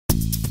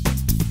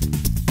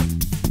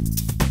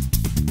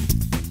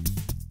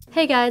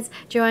Hey guys,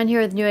 Joanne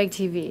here with Newegg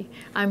TV.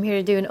 I'm here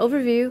to do an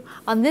overview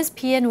on this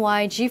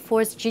PNY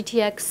GeForce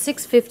GTX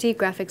 650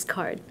 graphics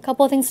card.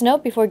 Couple of things to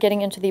note before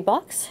getting into the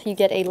box. You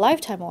get a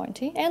lifetime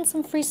warranty and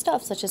some free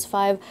stuff such as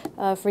 5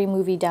 free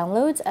movie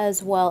downloads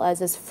as well as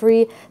this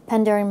free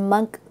Pandaren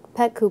Monk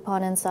pet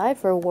coupon inside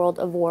for World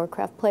of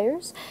Warcraft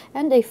players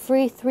and a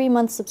free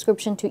 3-month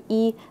subscription to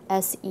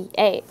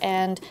ESEA,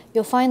 and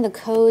you'll find the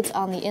codes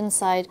on the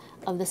inside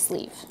of the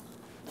sleeve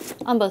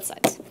on both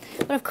sides.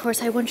 But of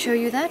course I won't show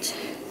you that.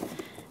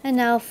 And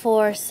now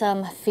for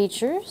some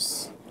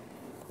features.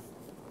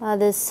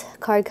 This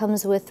card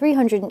comes with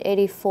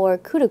 384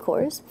 CUDA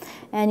cores,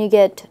 and you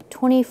get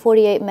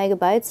 2048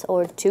 megabytes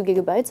or 2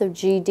 gigabytes of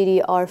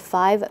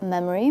GDDR5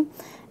 memory.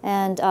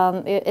 And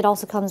it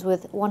also comes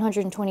with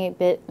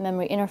 128-bit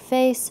memory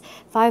interface,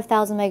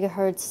 5000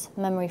 megahertz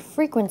memory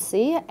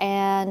frequency,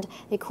 and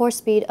a core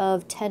speed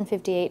of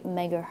 1058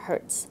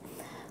 megahertz.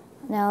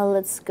 Now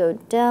let's go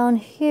down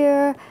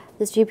here.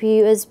 This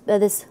GPU is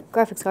this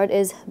graphics card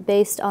is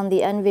based on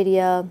the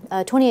NVIDIA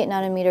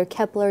 28nm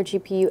Kepler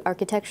GPU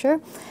architecture,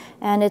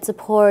 and it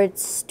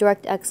supports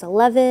DirectX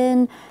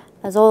 11,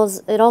 as well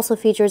as it also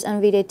features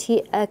NVIDIA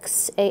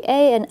TXAA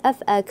and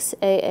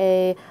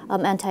FXAA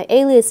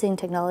anti-aliasing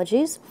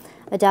technologies,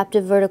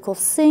 adaptive vertical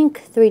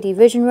sync, 3D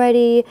vision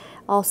ready,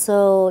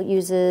 also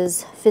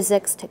uses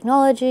physics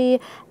technology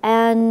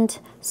and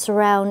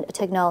surround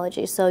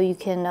technology, so you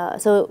can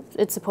so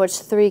it supports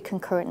 3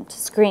 concurrent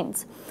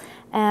screens.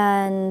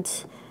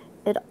 And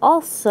it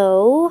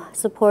also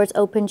supports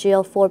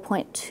OpenGL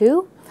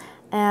 4.2,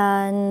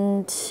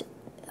 and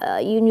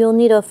you'll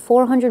need a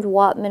 400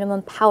 watt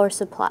minimum power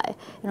supply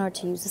in order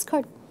to use this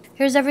card.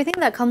 Here's everything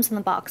that comes in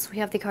the box. We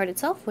have the card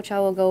itself, which I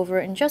will go over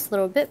in just a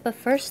little bit, but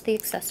first the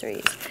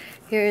accessories.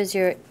 Here is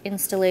your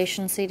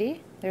installation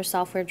CD, there's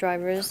software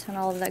drivers and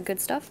all of that good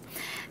stuff.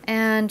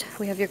 And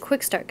we have your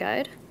quick start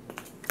guide.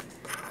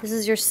 This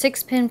is your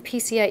 6-pin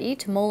PCI-E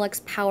to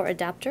Molex power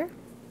adapter,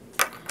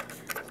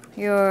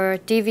 your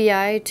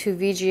DVI to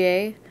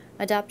VGA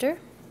adapter,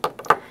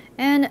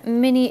 and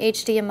mini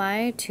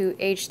HDMI to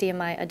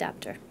HDMI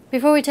adapter.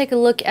 Before we take a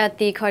look at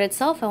the card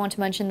itself, I want to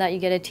mention that you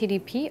get a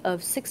TDP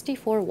of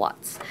 64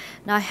 watts.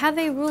 Now I have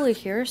a ruler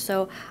here,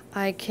 so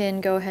I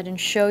can go ahead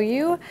and show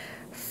you.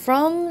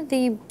 From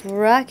the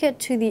bracket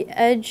to the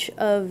edge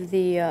of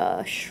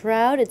the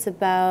shroud, it's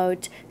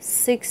about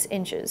 6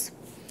 inches.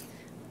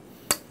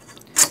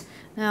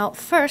 Now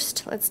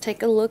first, let's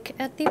take a look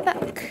at the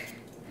back.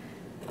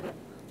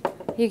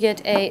 You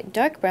get a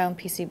dark brown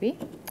PCB,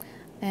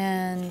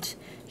 and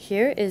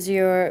here is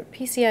your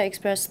PCI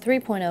Express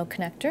 3.0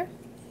 connector,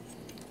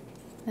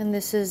 and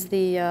this is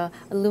the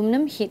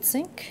aluminum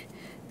heatsink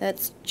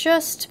that's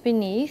just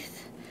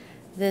beneath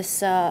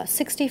this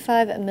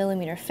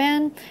 65mm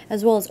fan,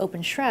 as well as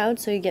open shroud,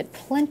 so you get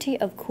plenty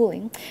of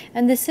cooling.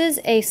 And this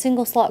is a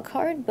single slot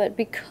card, but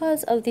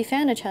because of the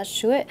fan attached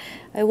to it,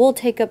 it will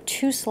take up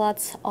 2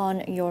 slots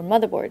on your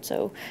motherboard,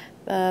 so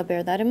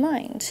bear that in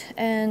mind.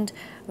 And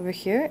over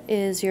here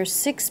is your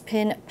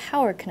 6-pin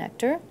power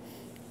connector.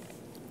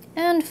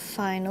 And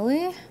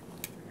finally,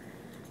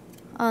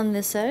 on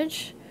this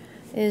edge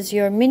is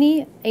your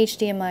mini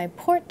HDMI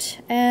port,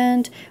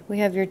 and we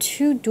have your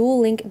 2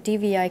 dual-link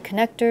DVI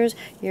connectors,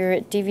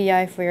 your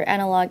DVI for your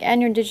analog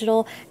and your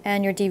digital,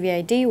 and your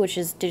DVI-D, which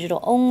is digital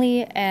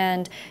only,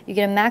 and you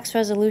get a max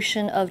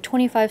resolution of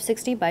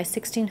 2560 by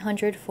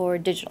 1600 for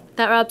digital.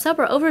 That wraps up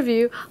our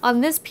overview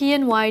on this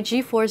PNY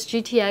GeForce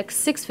GTX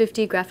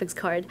 650 graphics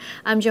card.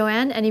 I'm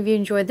Joanne, and if you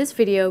enjoyed this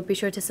video, be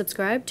sure to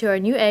subscribe to our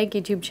Newegg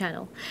YouTube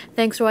channel.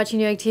 Thanks for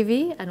watching Newegg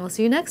TV, and we'll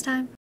see you next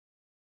time.